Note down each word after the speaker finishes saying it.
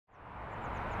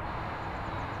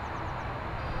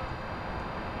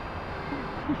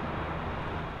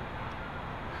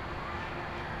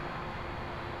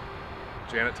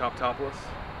Janet topless,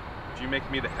 would you make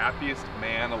me the happiest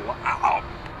man alive?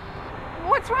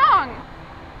 What's wrong?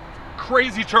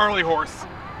 Crazy Charlie horse.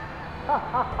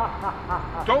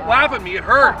 Don't laugh at me, it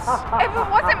hurts. If it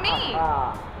wasn't me.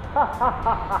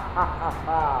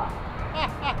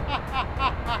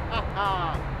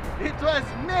 It was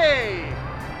me!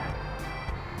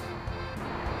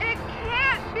 It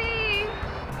can't be.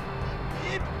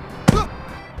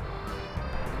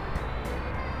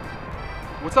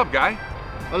 What's up, guy?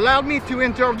 Allow me to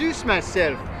introduce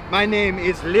myself. My name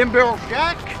is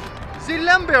Lumberjack, the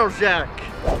Lumberjack.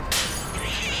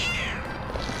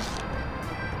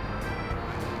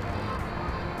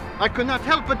 I could not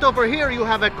help but overhear you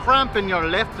have a cramp in your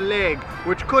left leg,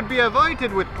 which could be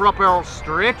avoided with proper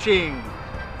stretching.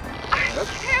 I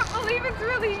can't believe it's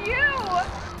really you.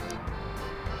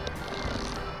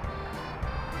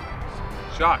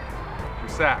 Jacque, your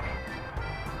sack.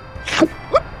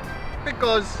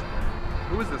 Because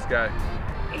Who is this guy?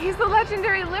 He's the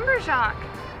legendary Lumberjack.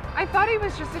 I thought he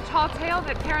was just a tall tale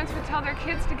that parents would tell their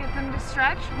kids to get them to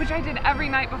stretch, which I did every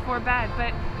night before bed,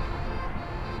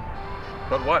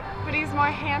 But what? but he's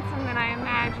more handsome than I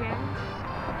imagined.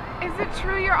 Is it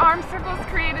true your arm circles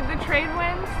created the trade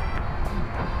winds?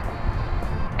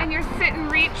 And your sit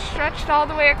and reach stretched all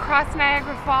the way across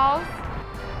Niagara Falls?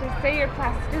 They say your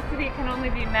plasticity can only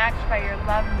be matched by your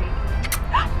lovemaking.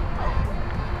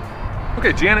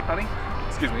 Okay, Janet, honey,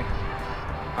 excuse me.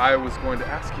 I was going to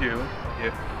ask you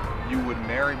if you would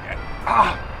marry me.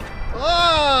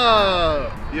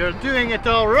 Oh, you're doing it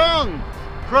all wrong.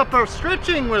 Proper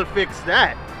stretching will fix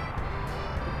that.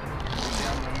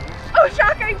 Oh,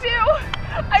 Jacque, I do!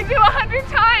 I do 100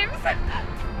 times!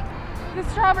 The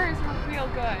strawberries were real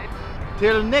good.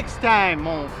 Till next time,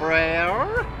 mon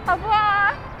frère. Au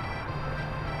revoir!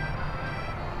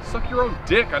 Suck your own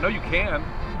dick, I know you can.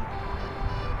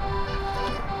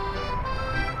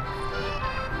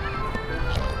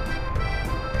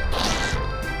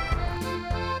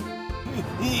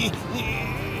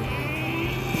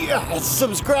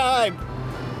 Subscribe.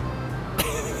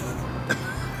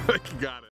 Got it.